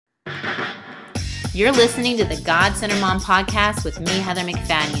You're listening to the God-Centered Mom Podcast with me, Heather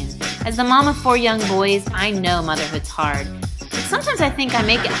McFadden. As the mom of 4 young boys, I know motherhood's hard. But sometimes I think I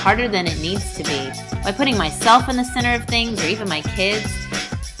make it harder than it needs to be. By putting myself in the center of things, or even my kids,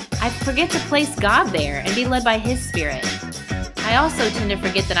 I forget to place God there and be led by His Spirit. I also tend to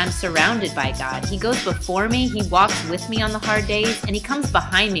forget that I'm surrounded by God. He goes before me, He walks with me on the hard days, and He comes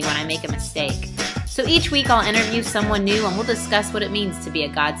behind me when I make a mistake. So each week I'll interview someone new and we'll discuss what it means to be a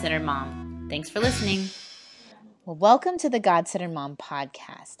God-centered mom. Thanks for listening. Well, welcome to the God-Centered Mom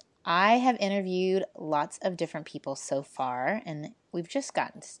Podcast. I have interviewed lots of different people so far, and we've just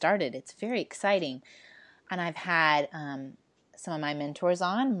gotten started. It's very exciting. And I've had some of my mentors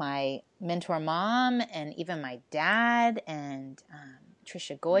on, my mentor mom, and even my dad, and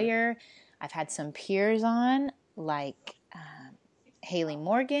Tricia Goyer. I've had some peers on, like Haley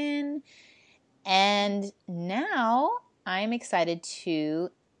Morgan. And now I'm excited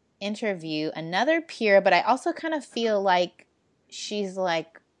to interview another peer, but I also kind of feel like she's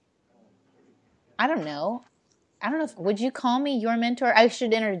like, I don't know if, would you call me your mentor? I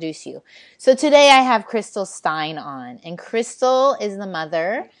should introduce you. So today I have Crystal Stein on, and Crystal is the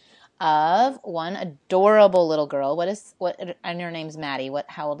mother of one adorable little girl. And her name's Maddie.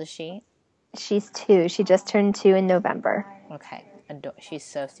 How old is she? She's 2. She just turned 2 in November. Okay. She's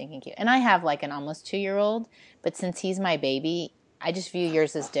so stinking cute. And I have like an almost 2-year-old, but since he's my baby, I just view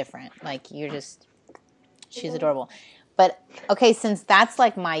yours as different. Like she's adorable. But okay, since that's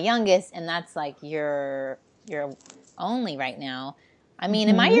like my youngest and that's like your only right now, I mean,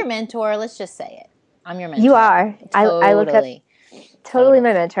 am I your mentor? Let's just say it. I'm your mentor. You are. Totally. I look up, totally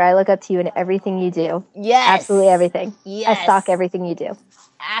my mentor. I look up to you in everything you do. Yes. Absolutely everything. Yes. I stalk everything you do.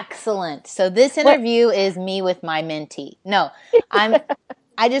 Excellent. So this interview is me with my mentee. No,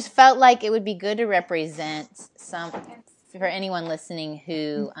 I just felt like it would be good to represent for anyone listening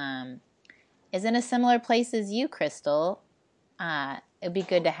who is in a similar place as you, Crystal. It would be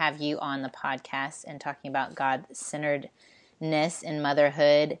good to have you on the podcast and talking about God-centeredness in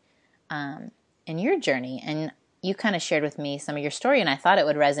motherhood and your journey. And you kind of shared with me some of your story, and I thought it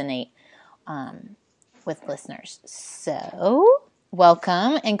would resonate with listeners. So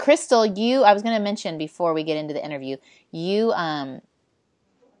welcome. And Crystal, I was going to mention before we get into the interview, you are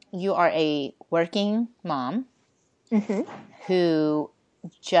a working mom who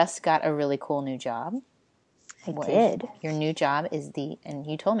just got a really cool new job. I did. Your new job is and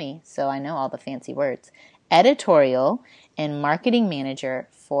you told me, so I know all the fancy words, editorial and marketing manager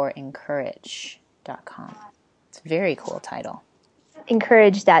for Encourage.com. It's a very cool title.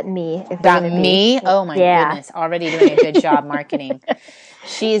 Encourage.me. .me? Oh my goodness. Already doing a good job marketing.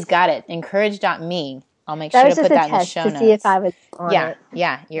 She's got it. Encourage.me. I'll make sure to put that in the show notes. To see if I was on it.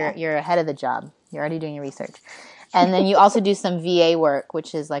 Yeah. You're ahead of the job. You're already doing your research. And then you also do some VA work,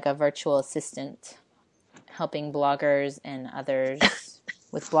 which is like a virtual assistant, helping bloggers and others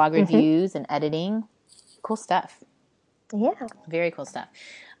with blog reviews and editing. Cool stuff. Yeah. Very cool stuff.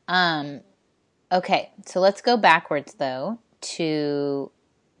 Okay, so let's go backwards, though, to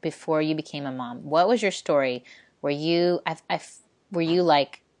before you became a mom. What was your story? Were you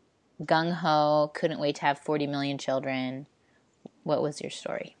like gung-ho, couldn't wait to have 40 million children? What was your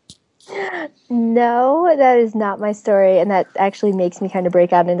story? No, that is not my story, and that actually makes me kind of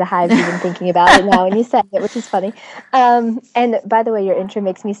break out into hives even thinking about it now when you said it, which is funny. And by the way, your intro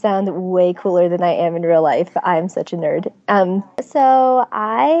makes me sound way cooler than I am in real life. I'm such a nerd. So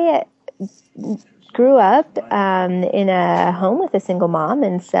I grew up in a home with a single mom,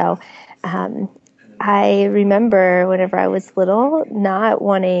 and so I remember whenever I was little not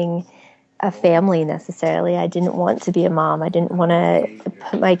wanting a family necessarily. I didn't want to be a mom. I didn't want to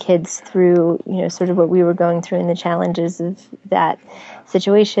put my kids through, sort of what we were going through and the challenges of that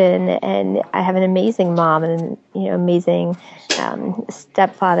situation. And I have an amazing mom and, amazing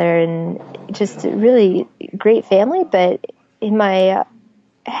stepfather and just a really great family. But in my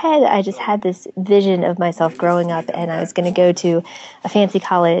head, I just had this vision of myself growing up, and I was going to go to a fancy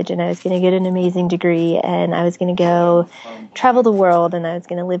college, and I was going to get an amazing degree, and I was going to go travel the world, and I was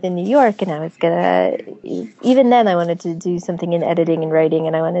going to live in New York, and I was going to, even then I wanted to do something in editing and writing,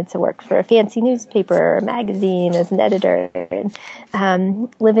 and I wanted to work for a fancy newspaper or magazine as an editor,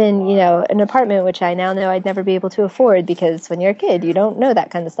 and live in, an apartment, which I now know I'd never be able to afford, because when you're a kid, you don't know that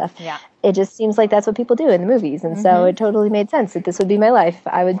kind of stuff. Yeah. It just seems like that's what people do in the movies. And so it totally made sense that this would be my life.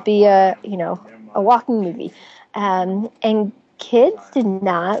 I would be a walking movie. And kids did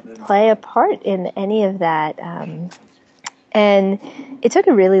not play a part in any of that. And it took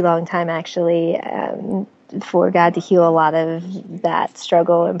a really long time, actually, for God to heal a lot of that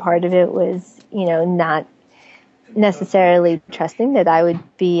struggle. And part of it was, not necessarily trusting that I would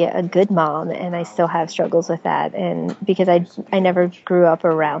be a good mom, and I still have struggles with that. And because I never grew up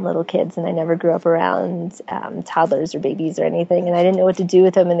around little kids, and I never grew up around toddlers or babies or anything, and I didn't know what to do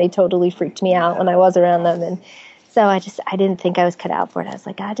with them, and they totally freaked me out when I was around them. And so I didn't think I was cut out for it. I was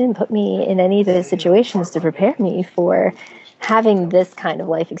like, God didn't put me in any of those situations to prepare me for having this kind of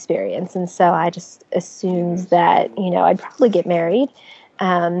life experience. And so I just assumed that, I'd probably get married.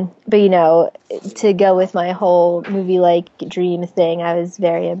 But, to go with my whole movie-like dream thing, I was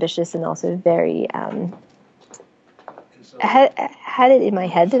very ambitious and also very, had it in my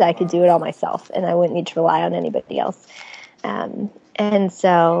head that I could do it all myself and I wouldn't need to rely on anybody else. And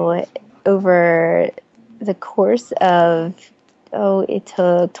so over the course of, it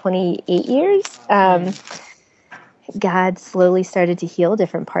took 28 years, God slowly started to heal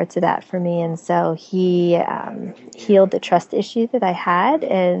different parts of that for me. And so he healed the trust issue that I had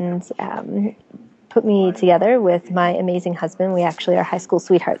and put me together with my amazing husband. We actually are high school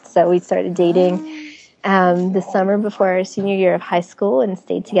sweethearts. So we started dating the summer before our senior year of high school and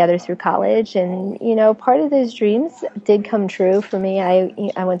stayed together through college. And, part of those dreams did come true for me.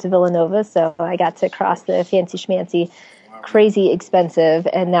 I went to Villanova, so I got to cross the fancy schmancy, crazy expensive,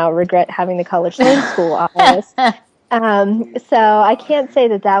 and now regret having the college school office. So I can't say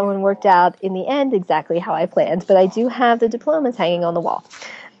that one worked out in the end exactly how I planned, but I do have the diplomas hanging on the wall.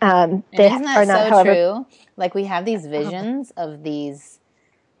 Isn't that so however, true? Like we have these visions of these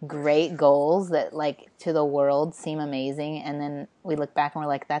great goals that like to the world seem amazing, and then we look back and we're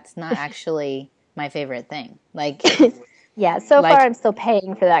like, that's not actually my favorite thing. Like, yeah, so far I'm still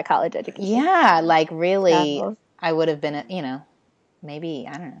paying for that college education. Yeah, like really, I would have been, maybe,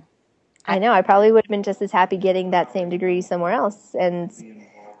 I don't know. I know. I probably would have been just as happy getting that same degree somewhere else and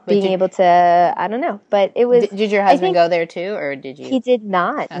being able to, I don't know. But it was. Did your husband go there too, or did you? He did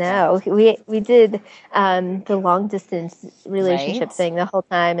not. Okay. No, we did the long distance relationship thing the whole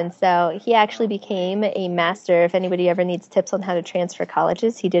time, and so he actually became a master. If anybody ever needs tips on how to transfer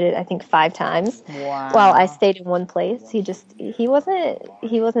colleges, he did it I think 5 times. Wow. While I stayed in one place, he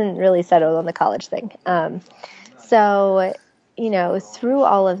wasn't really settled on the college thing. So. Through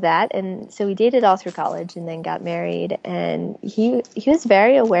all of that, and so we dated all through college and then got married, and he was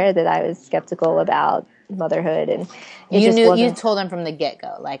very aware that I was skeptical about motherhood, and you told him from the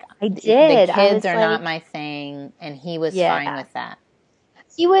get-go, like, I did. The kids are not my thing, and he was fine with that.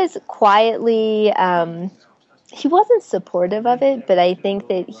 He was quietly, he wasn't supportive of it, but I think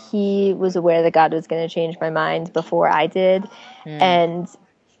that he was aware that God was going to change my mind before I did, and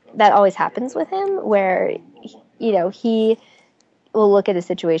that always happens with him, where, he will look at a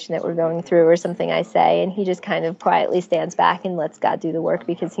situation that we're going through or something I say, and he just kind of quietly stands back and lets God do the work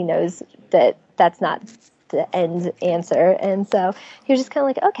because he knows that that's not the end answer. And so he was just kind of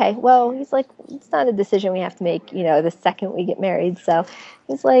like, okay, well, he's like, it's not a decision we have to make, the second we get married. So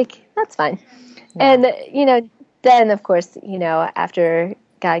he's like, that's fine. Yeah. And, then of course, after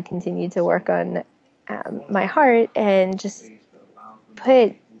God continued to work on my heart and just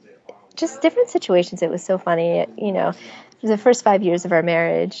put just different situations, it was so funny, the first 5 years of our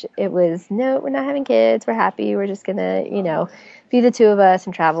marriage, it was, no, we're not having kids. We're happy. We're just going to, be the two of us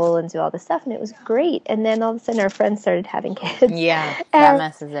and travel and do all this stuff. And it was great. And then all of a sudden our friends started having kids. Yeah, that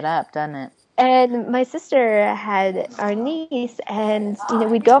messes it up, doesn't it? And my sister had our niece, and,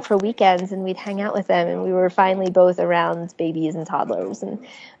 we'd go out for weekends and we'd hang out with them. And we were finally both around babies and toddlers. And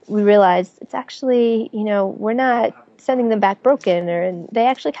we realized it's actually, we're not sending them back broken, and they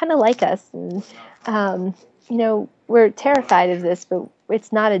actually kind of like us. And, we're terrified of this, but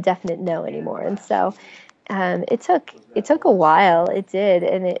it's not a definite no anymore. And so it took a while. It did.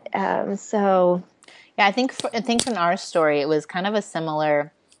 And yeah, I think from our story, it was kind of a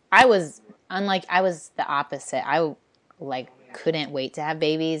similar, I was the opposite. I couldn't wait to have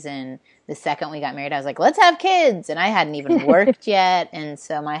babies. And the second we got married, I was like, let's have kids. And I hadn't even worked yet. And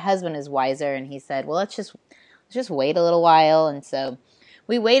so my husband is wiser, and he said, well, let's just wait a little while. And so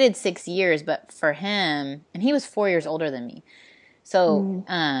we waited 6 years, but for him, and he was 4 years older than me. So,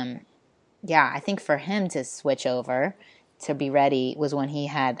 I think for him to switch over to be ready was when he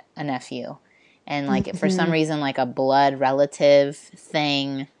had a nephew. And for some reason, a blood relative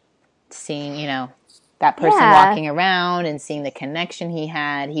thing, seeing, that person walking around and seeing the connection he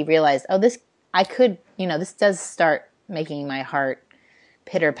had, he realized, this does start making my heart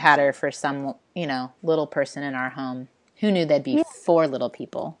pitter patter for some, little person in our home. Who knew there'd be 4 little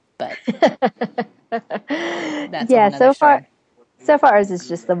people? But that's so far. So far, ours is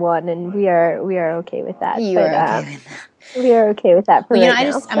just the one, and we are okay with that. You are okay with that. We are okay with that. For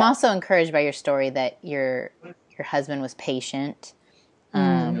I'm also encouraged by your story that your husband was patient,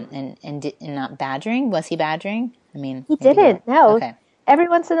 and not badgering. Was he badgering? I mean, he didn't. No. Okay. Every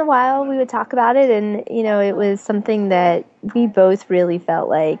once in a while we would talk about it, and it was something that we both really felt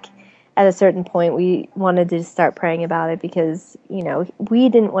like at a certain point we wanted to start praying about it, because we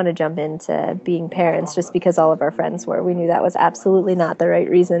didn't want to jump into being parents just because all of our friends were. We knew that was absolutely not the right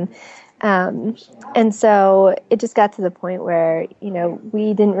reason. And so it just got to the point where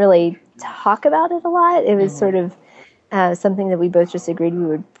we didn't really talk about it a lot. It was sort of something that we both just agreed we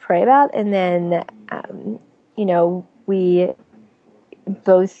would pray about, and then we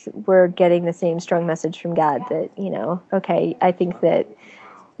both were getting the same strong message from God that, okay, I think that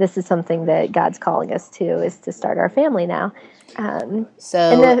this is something that God's calling us to, is to start our family now.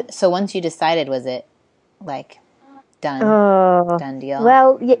 So once you decided, was it like done deal?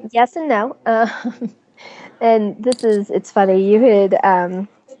 Well, yes and no. And it's funny, you had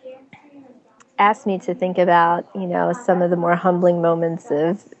asked me to think about, some of the more humbling moments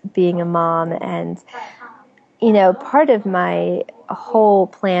of being a mom. And part of my whole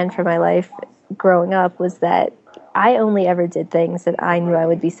plan for my life growing up was that I only ever did things that I knew I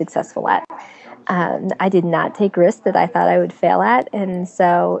would be successful at. I did not take risks that I thought I would fail at, and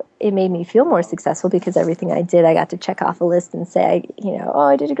so it made me feel more successful because everything I did, I got to check off a list and say,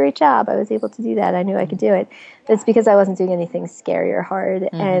 I did a great job. I was able to do that. I knew I could do it. But it's because I wasn't doing anything scary or hard,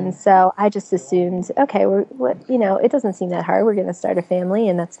 and so I just assumed, okay, it doesn't seem that hard. We're going to start a family,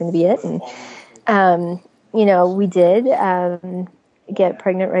 and that's going to be it. And we did get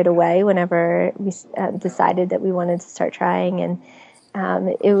pregnant right away whenever we decided that we wanted to start trying, and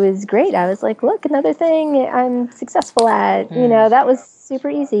it was great. I was like, look, another thing I'm successful at. That was super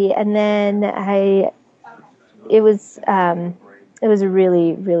easy. And then it was a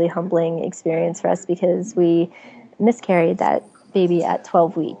really, really humbling experience for us, because we miscarried that baby at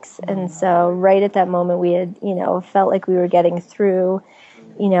 12 weeks. And so right at that moment, we had, felt like we were getting through,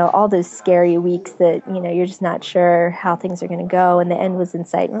 all those scary weeks that, you're just not sure how things are going to go. And the end was in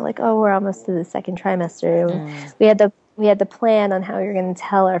sight. And we're like, oh, we're almost to the second trimester. We had the plan on how we were going to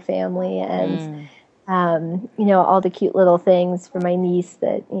tell our family, and all the cute little things for my niece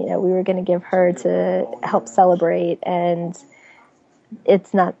that we were going to give her to help celebrate, and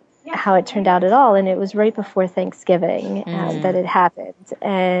it's not how it turned out at all. And it was right before Thanksgiving that it happened,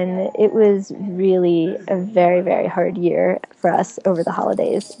 and it was really a very, very hard year for us over the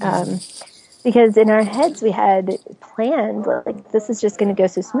holidays. Because in our heads we had planned, like, this is just going to go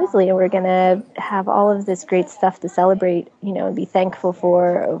so smoothly, and we're going to have all of this great stuff to celebrate, and be thankful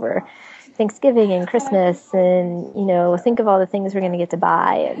for over Thanksgiving and Christmas, and, think of all the things we're going to get to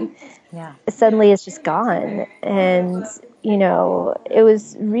buy. And suddenly it's just gone. And,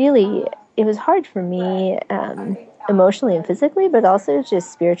 it was hard for me emotionally and physically, but also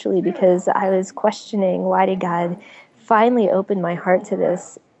just spiritually, because I was questioning, why did God finally open my heart to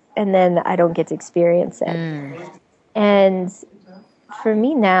this, and then I don't get to experience it? And for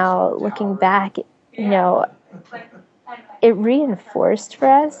me now, looking back, it reinforced for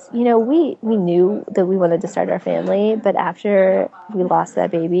us. We knew that we wanted to start our family, but after we lost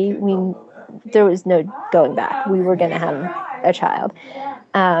that baby, there was no going back. We were going to have a child.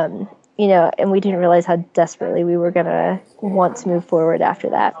 And we didn't realize how desperately we were going to want to move forward after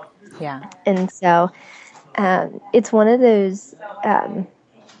that. Yeah. And so it's one of those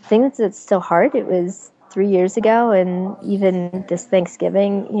things that's still hard. It was 3 years ago, and even this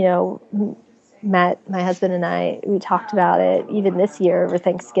Thanksgiving, Matt, my husband, and I, we talked about it even this year over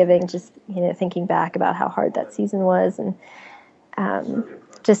Thanksgiving, just, thinking back about how hard that season was, and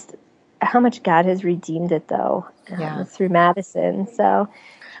just how much God has redeemed it, though, through Madison. So,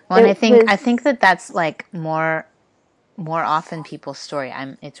 well, and I think that's like more often people's story.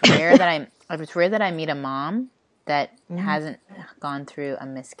 It's rare that I meet a mom that hasn't gone through a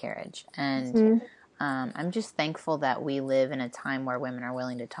miscarriage, and I'm just thankful that we live in a time where women are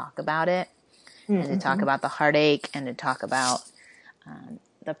willing to talk about it, and to talk about the heartache, and to talk about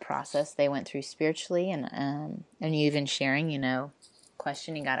the process they went through spiritually, and you even sharing,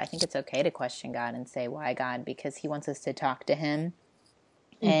 questioning God. I think it's okay to question God and say, why, God? Because he wants us to talk to him,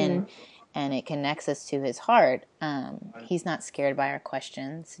 and it connects us to his heart. He's not scared by our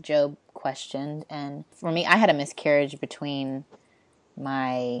questions. Job questioned, and for me, I had a miscarriage between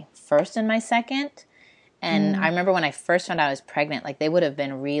my first and my second. And I remember when I first found out I was pregnant, like, they would have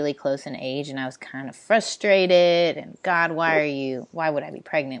been really close in age, and I was kind of frustrated, and God, why would I be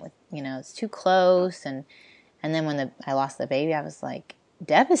pregnant with, it's too close. And then when I lost the baby, I was like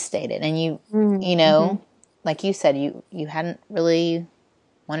devastated. And like you said, you hadn't really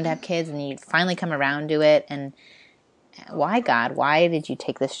wanted to have kids, and you finally come around to it. And why, God, why did you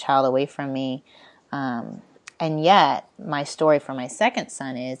take this child away from me? And yet my story for my second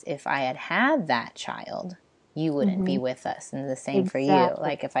son is, if I had had that child, you wouldn't be with us. And the same for you. Exactly.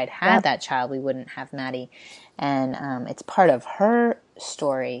 Like if I'd had that child, we wouldn't have Maddie. And it's part of her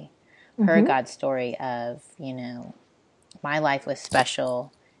story, her God story of, you know, my life was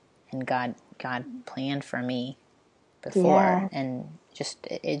special and God planned for me before. And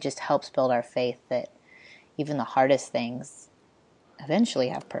it just helps build our faith that even the hardest things eventually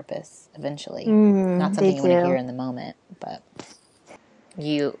have purpose. Eventually. Not something you want to hear in the moment, but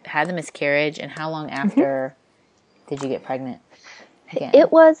you had the miscarriage, and how long after did you get pregnant again?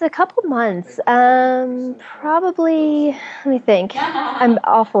 It was a couple months. Probably, let me think. I'm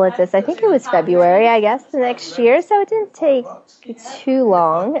awful at this. I think it was February, I guess, the next year. So it didn't take too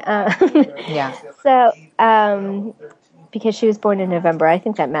long. Yeah. So, because she was born in November, I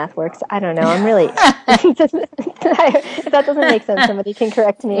think that math works. I don't know. I'm really, if that doesn't make sense, somebody can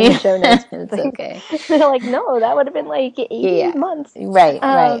correct me in the show notes. It's okay. They're like, no, that would have been like 80 months. Right.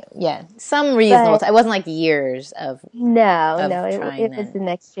 Yeah. Some reasonable time. It wasn't like years of No, trying it was the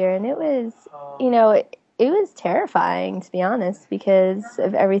next year. And it was, you know, it was terrifying, to be honest, because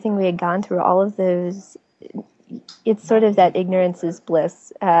of everything we had gone through, all of those. It's sort of that ignorance is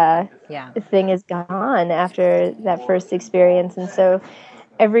bliss thing is gone after that first experience. And so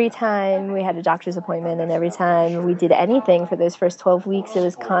every time we had a doctor's appointment and every time we did anything for those first 12 weeks, it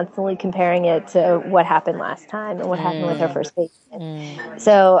was constantly comparing it to what happened last time and what happened with our first baby.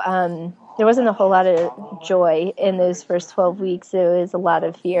 So there wasn't a whole lot of joy in those first 12 weeks. It was a lot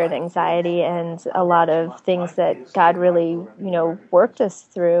of fear and anxiety and a lot of things that God really, you know, worked us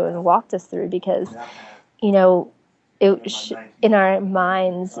through and walked us through because, you know, in our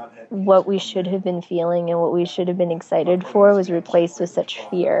minds, what we should have been feeling and what we should have been excited for was replaced with such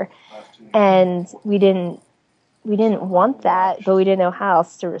fear. And we didn't want that, but we didn't know how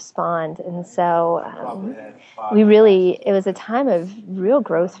else to respond. And so it was a time of real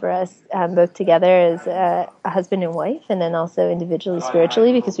growth for us, both together as a husband and wife, and then also individually,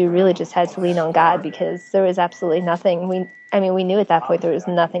 spiritually, because we really just had to lean on God because there was absolutely nothing. We knew at that point there was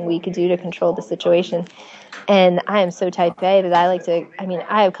nothing we could do to control the situation. And I am so type A that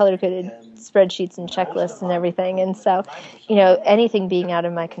I have color-coded spreadsheets and checklists and everything. And so, you know, anything being out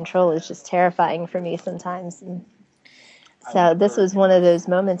of my control is just terrifying for me sometimes. And so this was one of those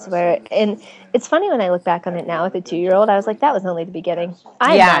moments where, and it's funny when I look back on it now with a 2-year-old, I was like, that was only the beginning.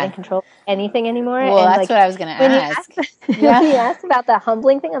 I'm not in control of anything anymore. Well, and that's what I was going to ask. When you asked about the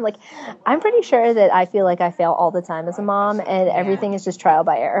humbling thing, I'm like, I'm pretty sure that I feel like I fail all the time as a mom and everything is just trial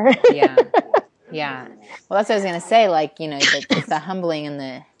by error. Yeah. Well, that's what I was going to say. Like, you know, it's the humbling and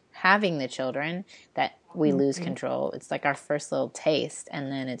the having the children that we lose control. It's like our first little taste.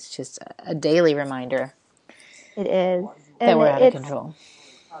 And then it's just a daily reminder. It is. That we're out of control.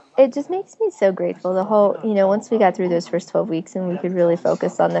 It just makes me so grateful. The whole, you know, once we got through those first 12 weeks and we could really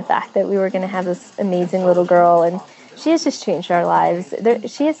focus on the fact that we were going to have this amazing little girl, and she has just changed our lives.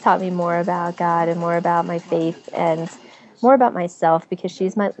 She has taught me more about God and more about my faith and more about myself because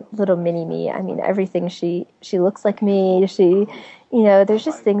she's my little mini me. I mean, everything she looks like me. You know, there's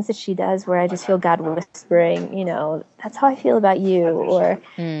just things that she does where I just feel God whispering, you know, that's how I feel about you, or,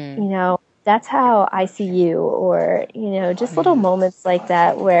 you know, that's how I see you, or, you know, just little moments like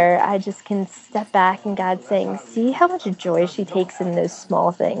that where I just can step back and God's saying, see how much joy she takes in those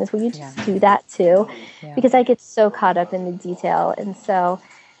small things. Will you just do that too? Because I get so caught up in the detail. And so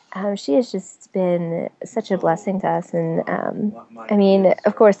she has just been such a blessing to us. And I mean,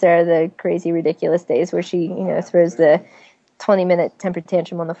 of course, there are the crazy, ridiculous days where she, you know, throws the 20-minute temper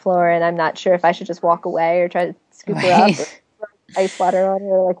tantrum on the floor, and I'm not sure if I should just walk away or try to scoop her up or ice water on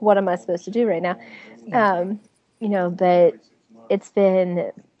her. Like, what am I supposed to do right now? You know, but it's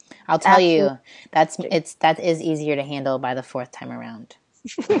been. I'll tell you, that is easier to handle by the fourth time around.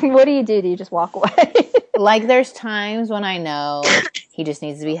 What do? Do you just walk away? Like, there's times when I know he just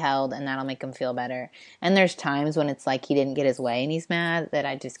needs to be held and that'll make him feel better. And there's times when it's like he didn't get his way and he's mad that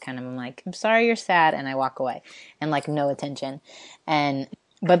I just kind of am like, I'm sorry you're sad, and I walk away and like no attention.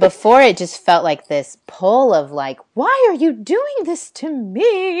 But before, it just felt like this pull of like, why are you doing this to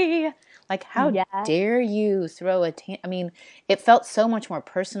me? Like, how dare you throw a I mean, it felt so much more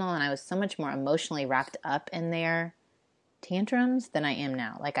personal, and I was so much more emotionally wrapped up in their tantrums than I am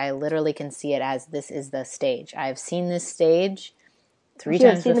now. Like, I literally can see it as this is the stage. I have seen this stage 3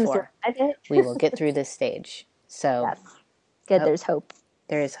 times before. We will get through this stage. So, good. There's hope.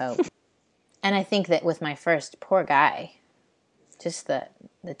 There is hope. And I think that with my first, poor guy, just the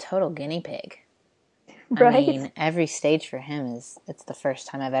total guinea pig. Right. I mean, every stage for him it's the first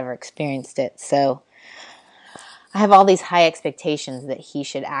time I've ever experienced it. So I have all these high expectations that he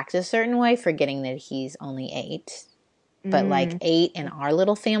should act a certain way, forgetting that he's only 8. But like 8 in our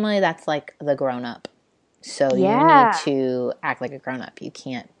little family, that's like the grown up. So you need to act like a grown-up. You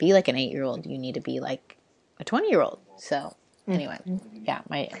can't be like an 8-year-old. You need to be like a 20-year-old. So anyway,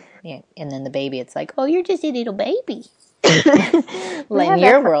 and then the baby, it's like, oh, you're just a little baby. Like in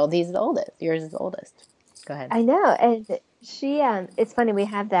your world, he's the oldest. Yours is the oldest. Go ahead. I know. And she, it's funny, we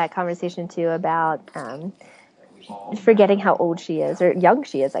have that conversation too about forgetting how old she is, or young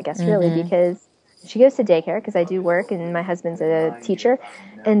she is, I guess, really, because she goes to daycare, because I do work and my husband's a teacher.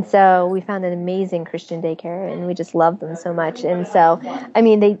 And so we found an amazing Christian daycare, and we just love them so much. And so, I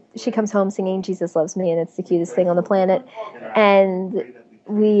mean, she comes home singing Jesus Loves Me, and it's the cutest thing on the planet. And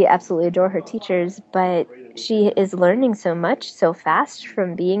we absolutely adore her teachers, but she is learning so much so fast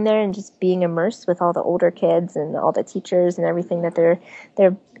from being there and just being immersed with all the older kids and all the teachers and everything that they're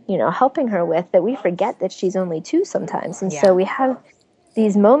helping her with, that we forget that she's only 2 sometimes. And so we have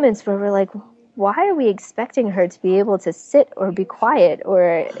these moments where we're like, why are we expecting her to be able to sit or be quiet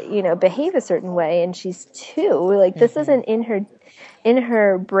or, behave a certain way? And she's 2. We're like, this isn't in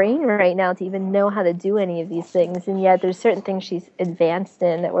her brain right now to even know how to do any of these things. And yet there's certain things she's advanced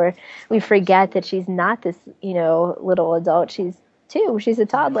in that we forget that she's not this, little adult. She's 2. She's a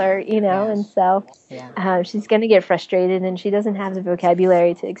toddler, and so she's going to get frustrated, and she doesn't have the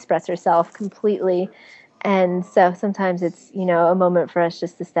vocabulary to express herself completely. And so sometimes it's, a moment for us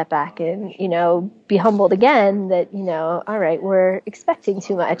just to step back and, be humbled again that, all right, we're expecting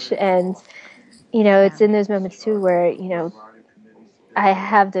too much. And, it's in those moments too where, I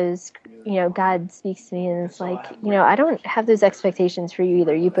have those, God speaks to me and it's like, I don't have those expectations for you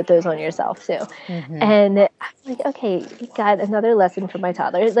either. You put those on yourself too. And I'm like, okay, God, another lesson for my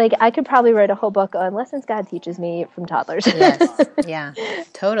toddlers. Like, I could probably write a whole book on lessons God teaches me from toddlers. Yes. Yeah,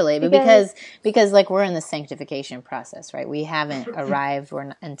 totally. But because like we're in the sanctification process, right? We haven't arrived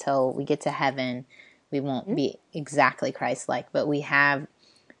until we get to heaven. We won't be exactly Christ-like, but we have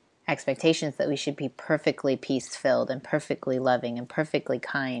expectations that we should be perfectly peace-filled and perfectly loving and perfectly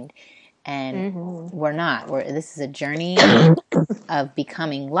kind, and we're not. This is a journey of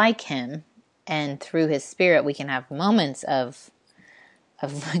becoming like Him, and through His Spirit we can have moments of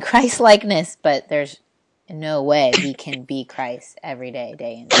Christ-likeness, but there's no way we can be Christ every day,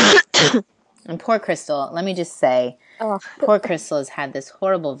 day in, day out. And poor Crystal, let me just say, poor Crystal has had this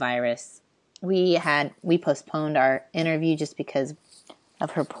horrible virus. We postponed our interview just because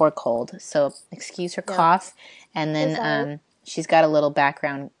of her poor cold, so excuse her cough, and then she's got a little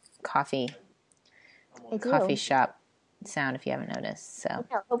background coffee shop sound if you haven't noticed. So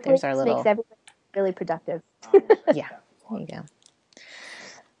there's our little. Makes everything really productive. Yeah, there you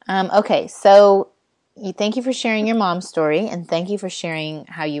go. Okay, so thank you for sharing your mom's story, and thank you for sharing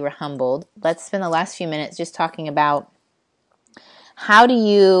how you were humbled. Let's spend the last few minutes just talking about how do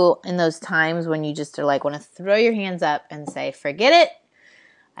you, in those times when you just are like want to throw your hands up and say, "Forget it.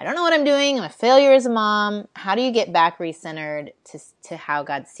 I don't know what I'm doing. I'm a failure as a mom." How do you get back recentered to how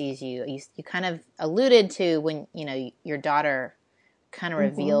God sees you? You kind of alluded to when, your daughter kind of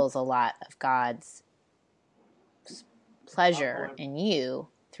reveals a lot of God's pleasure in you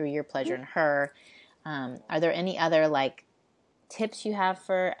through your pleasure in her. Are there any other tips you have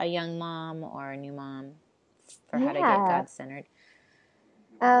for a young mom or a new mom for how to get God-centered?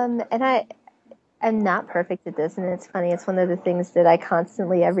 And I'm not perfect at this, and it's funny. It's one of the things that I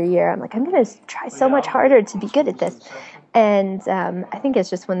constantly, every year, I'm like, I'm going to try so much harder to be good at this. And I think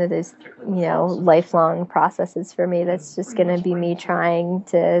it's just one of those, lifelong processes for me. That's just going to be me trying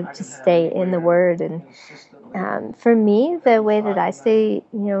to just stay in the Word. And for me, the way that I stay,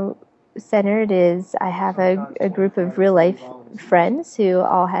 centered is I have a group of real life friends who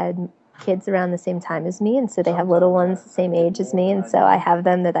all had kids around the same time as me, and so they have little ones the same age as me, and so I have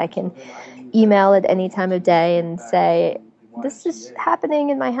them that I can email at any time of day and say, this is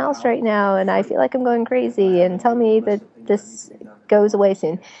happening in my house right now and I feel like I'm going crazy, and tell me that this goes away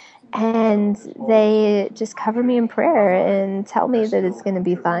soon. And they just cover me in prayer and tell me that it's going to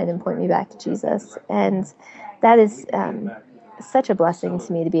be fine and point me back to Jesus. And that is such a blessing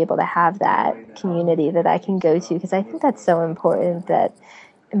to me to be able to have that community that I can go to, because I think that's so important. That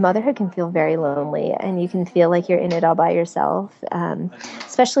motherhood can feel very lonely, and you can feel like you're in it all by yourself,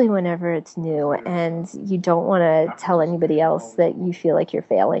 especially whenever it's new, and you don't want to tell anybody else that you feel like you're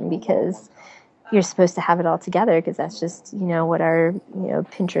failing, because you're supposed to have it all together, because that's just, what our,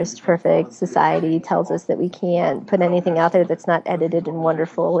 Pinterest perfect society tells us, that we can't put anything out there that's not edited and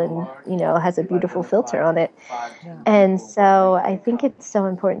wonderful and, has a beautiful filter on it. Yeah. And so I think it's so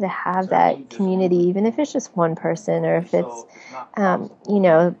important to have that community, even if it's just one person, or if it's,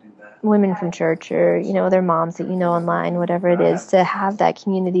 women from church, or, other moms that online, whatever it is, to have that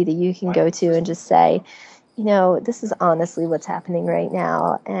community that you can go to and just say, this is honestly what's happening right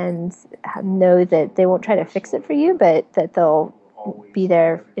now, and know that they won't try to fix it for you, but that they'll be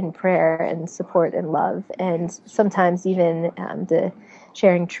there in prayer and support and love, and sometimes even the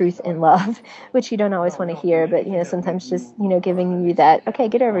sharing truth and love, which you don't always want to hear, but sometimes just giving you that, okay,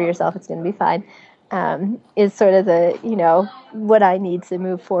 get over yourself, it's going to be fine, is sort of the what I need to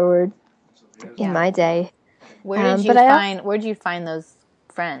move forward in my day. Where did you find those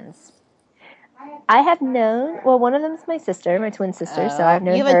friends? I have known, one of them is my sister, my twin sister, so I've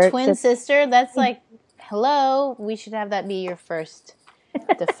known her. You have a twin sister? That's like, hello, we should have that be your first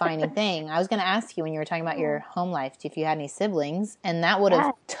defining thing. I was going to ask you when you were talking about your home life if you had any siblings, and that would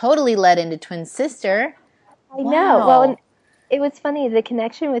have totally led into twin sister. I know. Well, it was funny. The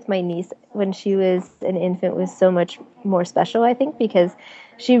connection with my niece when she was an infant was so much more special, I think, because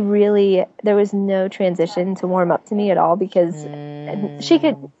there was no transition to warm up to me at all, because she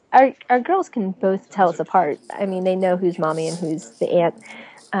could, our girls can both tell us apart. I mean, they know who's mommy and who's the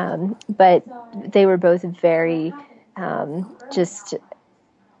aunt, but they were both very just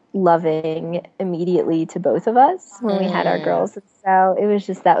loving immediately to both of us when we had our girls. And so it was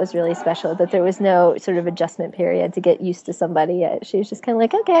that was really special, that there was no sort of adjustment period to get used to somebody. She was just kind of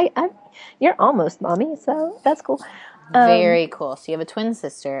like, okay, you're almost mommy, so that's cool. Very cool. So you have a twin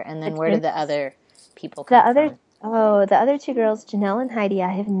sister, and then where did the other people come from? The other two girls, Janelle and Heidi,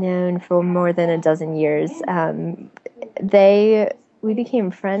 I have known for more than a dozen years. We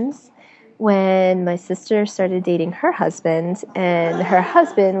became friends when my sister started dating her husband, and her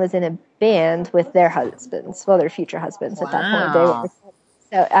husband was in a band with their husbands, their future husbands at that point.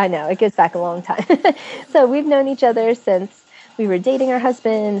 So I know, it goes back a long time. So we've known each other since we were dating our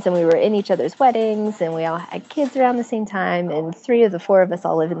husbands, and we were in each other's weddings, and we all had kids around the same time, and 3 of the 4 of us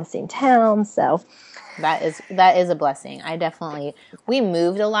all live in the same town, so... That is a blessing. We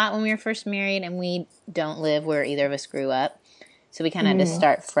moved a lot when we were first married, and we don't live where either of us grew up. So we kind of had to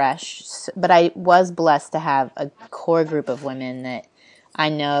start fresh. But I was blessed to have a core group of women that I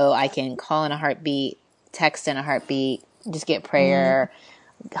know I can call in a heartbeat, text in a heartbeat, just get prayer,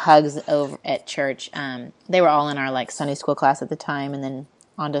 hugs over at church. They were all in our Sunday school class at the time, and then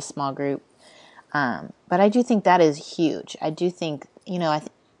onto a small group. But I do think that is huge. I do think,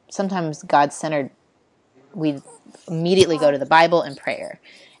 sometimes God-centered, we immediately go to the Bible and prayer.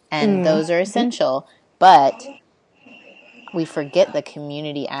 And those are essential. But we forget the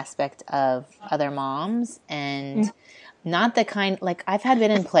community aspect of other moms, and not the kind, I've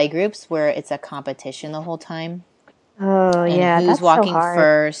been in play groups where it's a competition the whole time. Oh, and yeah, who's that's walking so hard.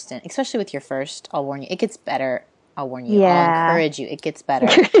 first, and especially with your first, I'll warn you, it gets better. I'll warn you. Yeah. I'll encourage you. It gets better.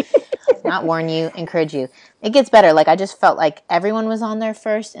 Not warn you, encourage you. It gets better. I just felt like everyone was on there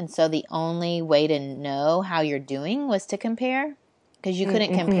first, and so the only way to know how you're doing was to compare. Because you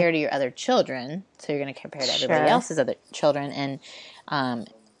couldn't compare to your other children, so you're going to compare to everybody else's other children. And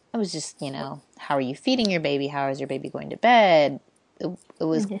it was just, how are you feeding your baby? How is your baby going to bed? It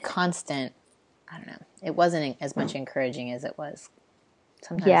was constant. I don't know. It wasn't as much encouraging as it was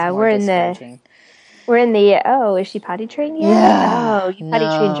sometimes more discouraging. We're in the, is she potty trained yet? Yeah. Oh, you potty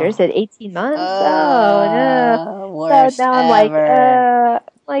trained yours at 18 months? No. Worst so now I'm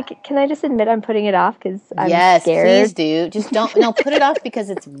can I just admit I'm putting it off because I'm scared? Yes, please do. Just don't. No, put it off because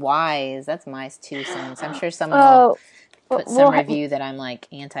it's wise. That's my 2 cents. I'm sure someone will put some review that I'm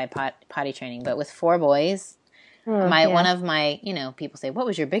anti-potty training. But with 4 boys, one of my, people say, what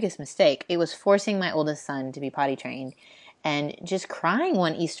was your biggest mistake? It was forcing my oldest son to be potty trained and just crying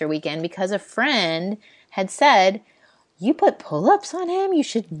one Easter weekend because a friend had said, you put pull-ups on him? You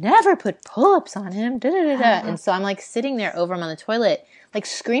should never put pull-ups on him. Da, da, da, da. And so I'm sitting there over him on the toilet,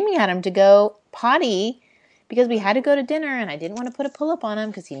 screaming at him to go potty because we had to go to dinner and I didn't want to put a pull-up on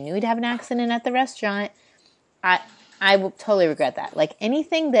him because he knew he'd have an accident at the restaurant. I will totally regret that.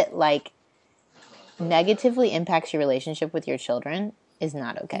 Anything that negatively impacts your relationship with your children is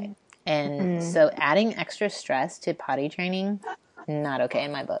not okay. And so adding extra stress to potty training, not okay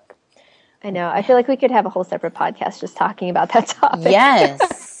in my book. I know. I feel like we could have a whole separate podcast just talking about that topic.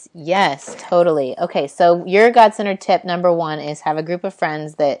 Yes, totally. Okay, so your God-centered tip number 1 is have a group of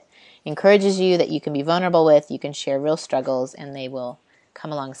friends that encourages you, that you can be vulnerable with, you can share real struggles, and they will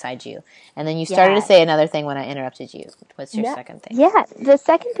come alongside you. And then you started to say another thing when I interrupted you. What's your second thing? Yeah, the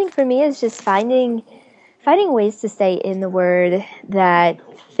second thing for me is just finding ways to stay in the Word that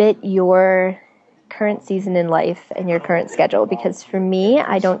fit your current season in life and your current schedule. Because for me,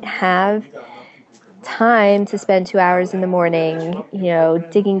 I don't have time to spend 2 hours in the morning,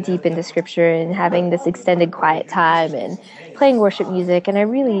 digging deep into Scripture and having this extended quiet time and playing worship music. And I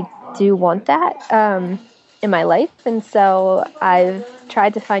really do want that in my life. And so I've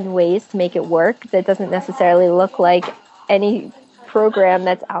tried to find ways to make it work that doesn't necessarily look like any program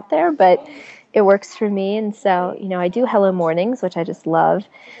that's out there, but it works for me. And so, I do Hello Mornings, which I just love.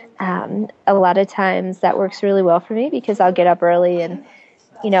 A lot of times that works really well for me because I'll get up early and,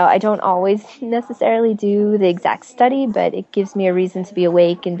 I don't always necessarily do the exact study, but it gives me a reason to be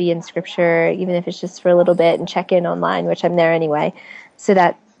awake and be in scripture, even if it's just for a little bit, and check in online, which I'm there anyway. So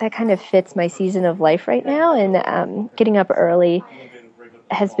that kind of fits my season of life right now. And getting up early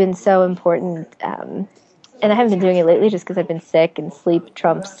has been so important. And I haven't been doing it lately just because I've been sick, and sleep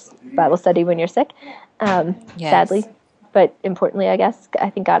trumps Bible study when you're sick, sadly. But importantly, I guess, I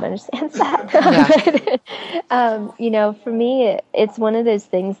think God understands that. Yeah. For me, it's one of those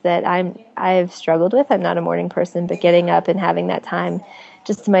things that I've struggled with. I'm not a morning person, but getting up and having that time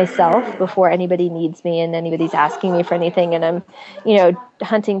just to myself before anybody needs me and anybody's asking me for anything. And I'm,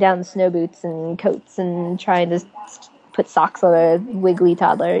 hunting down snow boots and coats and trying to put socks on a wiggly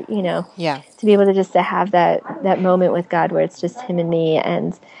toddler, Yeah. To be able to just to have that moment with God where it's just him and me.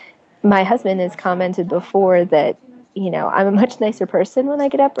 And my husband has commented before that, I'm a much nicer person when I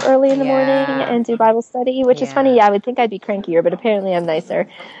get up early in the morning and do Bible study, which is funny. I would think I'd be crankier, but apparently I'm nicer.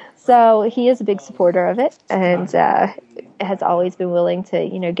 So he is a big supporter of it, and has always been willing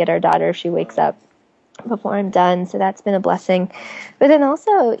to, get our daughter if she wakes up before I'm done. So that's been a blessing. But then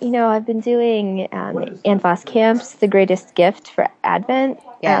also, I've been doing Ann Voskamp's The Greatest Gift for Advent,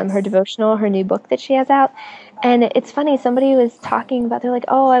 her devotional, her new book that she has out. And it's funny, somebody was talking about, they're like,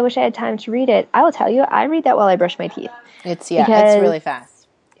 oh, I wish I had time to read it. I will tell you, I read that while I brush my teeth. It's really fast.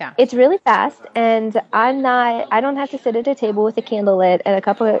 Yeah. It's really fast, and I don't have to sit at a table with a candle lit and a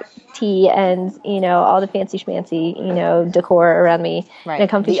cup of tea and, all the fancy schmancy, decor around me in a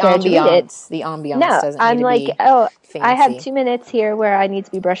comfy chair to read it. The ambiance doesn't I'm need like, to be fancy. I have 2 minutes here where I need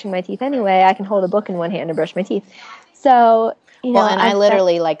to be brushing my teeth anyway. I can hold a book in one hand and brush my teeth. So, Well, and I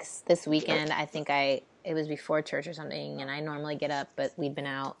literally, like, this weekend, I think it was before church or something, and I normally get up, but we'd been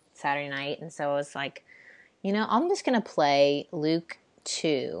out Saturday night, and so I was like, I'm just going to play Luke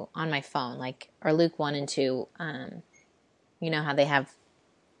 2 on my phone, or Luke 1 and 2. How they have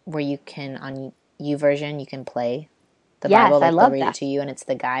where you can, on YouVersion, you can play the Bible, they'll read it to you, and it's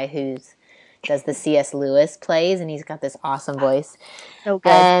the guy who does the C.S. Lewis plays, and he's got this awesome voice. So good.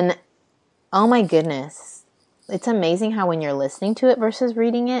 And oh my goodness, it's amazing how when you're listening to it versus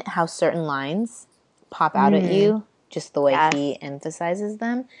reading it, how certain lines pop out at you, just the way he emphasizes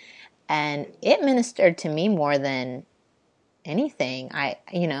them. And it ministered to me more than anything.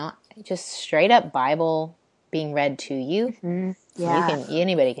 Just straight up Bible being read to you. Mm-hmm. Yeah.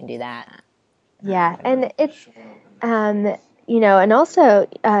 Anybody can do that. Yeah. And it's, and also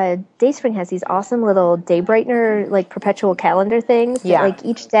Dayspring has these awesome little day brightener, like perpetual calendar things. Yeah. That, like,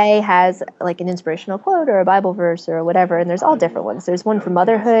 each day has like an inspirational quote or a Bible verse or whatever. And there's all different ones. There's one for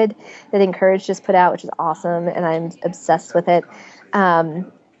motherhood that Encourage just put out, which is awesome. And I'm obsessed with it.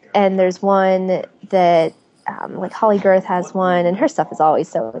 And there's one that, like Holly Girth has one, and her stuff is always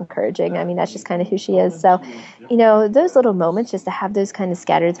so encouraging. I mean, that's just kind of who she is. So, those little moments, just to have those kind of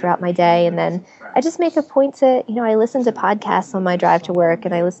scattered throughout my day. And then I just make a point to, I listen to podcasts on my drive to work,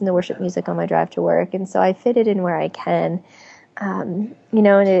 and I listen to worship music on my drive to work. And so I fit it in where I can, and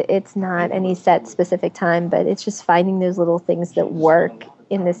it's not any set specific time, but it's just finding those little things that work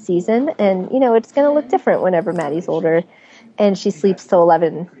in this season. And, it's going to look different whenever Maddie's older and she sleeps till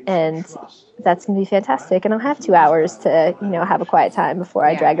 11, and that's going to be fantastic. And I'll have 2 hours to, have a quiet time before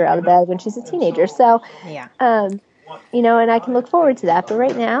I drag her out of bed when she's a teenager. So, and I can look forward to that. But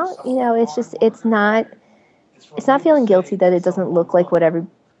right now, it's not feeling guilty that it doesn't look like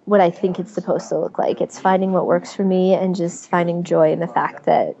what I think it's supposed to look like. It's finding what works for me and just finding joy in the fact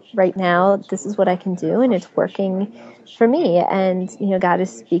that right now this is what I can do and it's working for me. And, God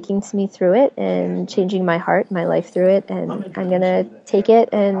is speaking to me through it and changing my heart, my life through it. And I'm going to take it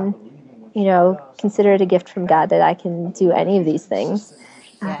and, consider it a gift from God that I can do any of these things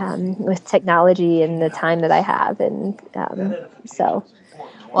with technology and the time that I have. And so.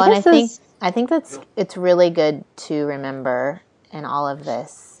 Well, and I think it's really good to remember in all of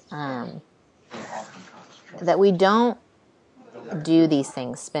this that we don't do these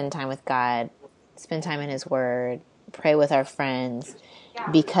things, spend time with God, spend time in His Word, pray with our friends,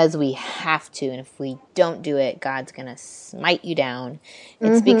 because we have to. And if we don't do it, God's going to smite you down.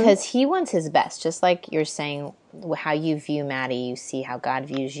 It's because He wants His best. Just like you're saying, how you view Maddie, you see how God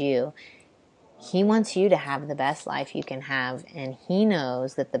views you. He wants you to have the best life you can have. And He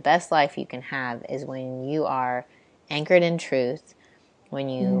knows that the best life you can have is when you are anchored in truth, when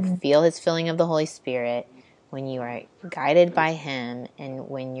you feel His filling of the Holy Spirit, when you are guided by Him, and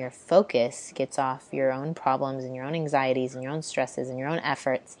when your focus gets off your own problems and your own anxieties and your own stresses and your own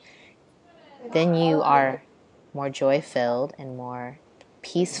efforts, then you are more joy-filled and more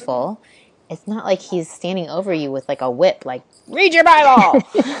peaceful. It's not like He's standing over you with like a whip, like, read your Bible,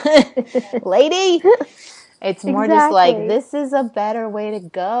 lady. It's more just like, this is a better way to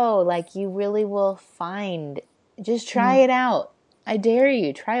go. Like, you really will find, just try it out. I dare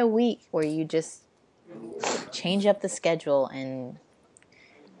you, try a week where you just change up the schedule and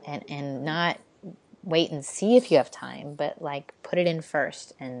not wait and see if you have time, but like put it in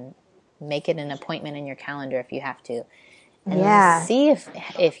first and make it an appointment in your calendar if you have to. And see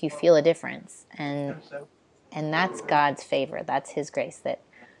if you feel a difference. And that's God's favor. That's His grace that,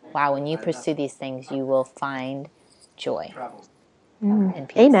 wow, when you pursue these things, you will find joy and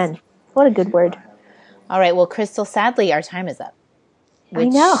peace. Amen. What a good word. All right. Well, Crystal, sadly, our time is up. Which I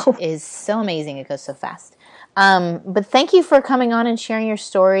know. Is so amazing. It goes so fast. But thank you for coming on and sharing your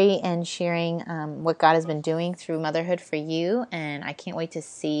story and sharing what God has been doing through motherhood for you. And I can't wait to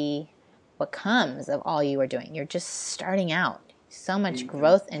see what comes of all you are doing. You're just starting out. So much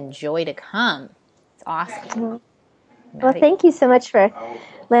growth and joy to come. It's awesome. Well, thank you so much for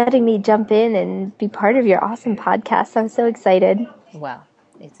letting me jump in and be part of your awesome podcast. I'm so excited. Well,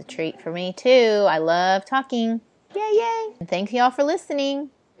 it's a treat for me too. I love talking. Yay, yay. And thank you all for listening.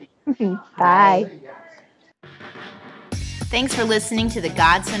 Bye. Thanks for listening to the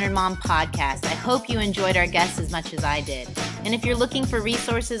God-Centered Mom podcast. I hope you enjoyed our guests as much as I did. And if you're looking for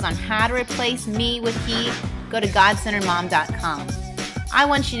resources on how to replace me with he, go to godcenteredmom.com. I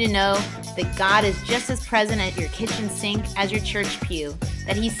want you to know that God is just as present at your kitchen sink as your church pew,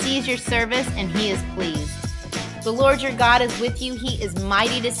 that He sees your service and He is pleased. The Lord your God is with you. He is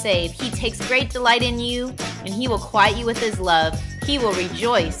mighty to save. He takes great delight in you, and He will quiet you with His love. He will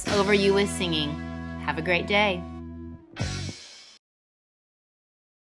rejoice over you with singing. Have a great day.